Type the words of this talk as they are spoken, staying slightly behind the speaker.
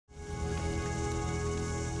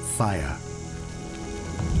fire.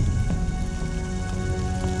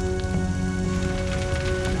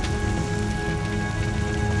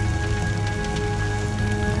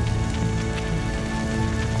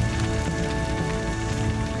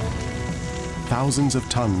 Thousands of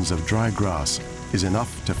tons of dry grass is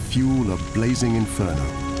enough to fuel a blazing inferno.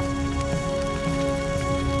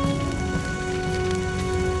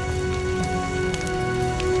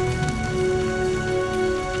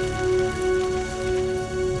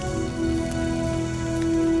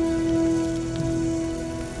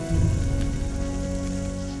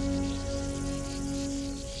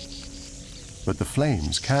 But the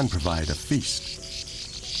flames can provide a feast.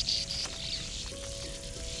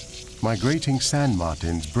 Migrating sand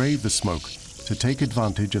martins brave the smoke to take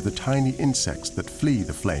advantage of the tiny insects that flee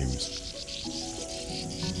the flames.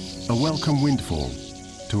 A welcome windfall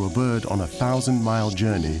to a bird on a 1,000-mile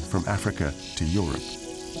journey from Africa to Europe.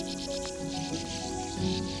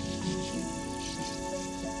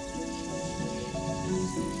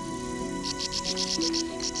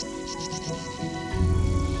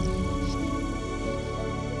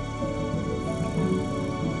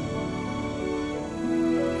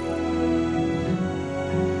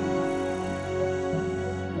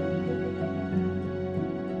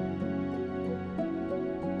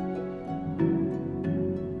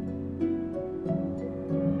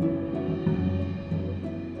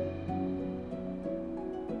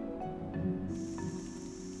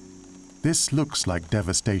 This looks like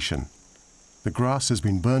devastation. The grass has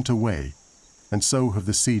been burnt away, and so have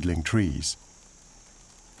the seedling trees.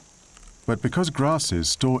 But because grasses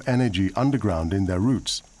store energy underground in their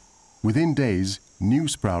roots, within days, new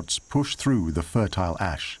sprouts push through the fertile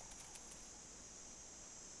ash.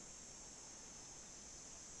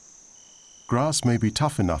 Grass may be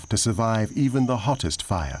tough enough to survive even the hottest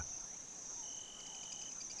fire.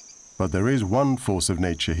 But there is one force of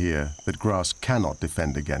nature here that grass cannot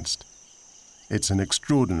defend against. It's an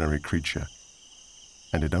extraordinary creature,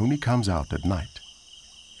 and it only comes out at night.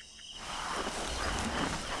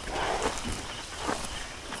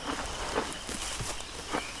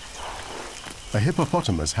 A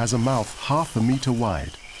hippopotamus has a mouth 1/2 meter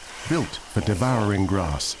wide, built for devouring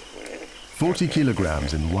grass, 40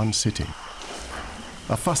 kilograms in one sitting.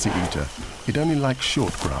 A fussy eater, it only likes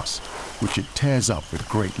short grass, which it tears up with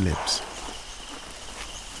great lips.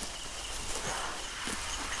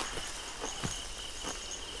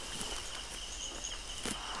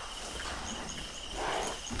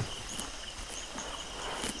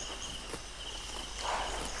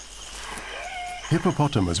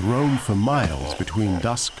 Hippopotamus roam for miles between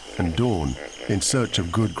dusk and dawn in search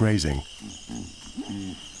of good grazing.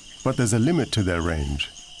 But there's a limit to their range,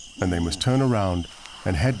 and they must turn around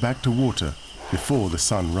and head back to water before the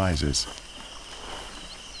sun rises.